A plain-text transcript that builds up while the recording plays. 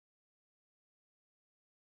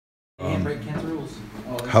How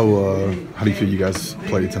do you feel you guys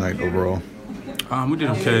played tonight overall? We did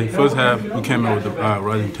okay. First half, we came in with the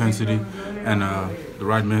right intensity and the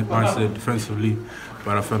right mindset defensively.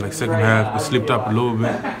 But I felt like second half, we slipped up a little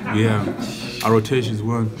bit. Our rotations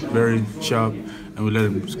weren't very sharp, and we let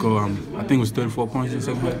them score. I think it was 34 points in the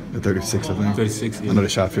second half. 36, I think. 36, yeah. I know they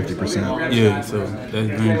shot 50%. Yeah, so that's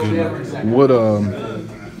very good.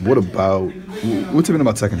 What's it been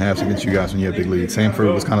about second halves against you guys when you had big leads?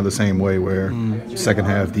 Samford was kind of the same way, where second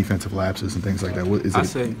half defensive lapses and things like that. Is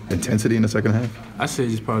it intensity in the second half? I say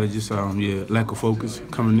it's probably just lack of focus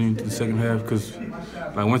coming into the second half, because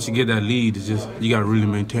like once you get that lead, it's just you gotta really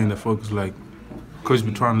maintain that focus. Like Coach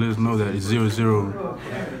been trying to let us know that it's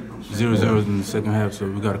 0-0 in the second half, so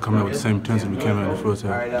we got to come out with the same intensity we came out in the first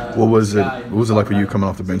half. What was it like for you coming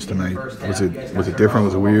off the bench tonight? Was it different?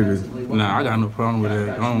 Was it weird? Nah, I got no problem with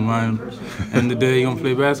that. I don't mind. End of the day, you gonna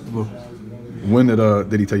play basketball. When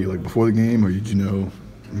did he tell you, like before the game, or did you know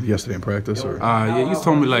yesterday in practice? Or yeah, he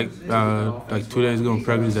told me like 2 days ago in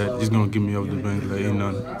practice that he's gonna get me off the bench,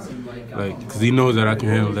 because he knows that I can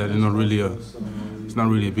handle that. It's not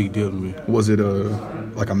really a big deal to me. Was it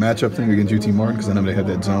like a matchup thing against UT Martin? Because I know they had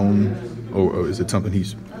that zone, or is it something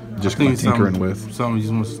he's just kind of tinkering with? Something he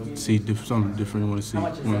just wants to see something different. You want to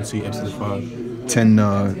see absolute 5.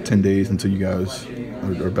 10 days until you guys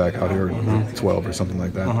are back out here, 12 or something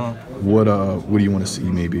like that. What do you want to see?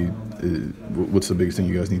 Maybe what's the biggest thing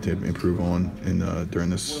you guys need to improve on during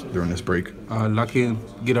this break? Lock in,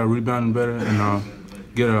 get our rebounding better, and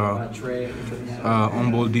get our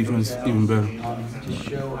on-ball defense even better.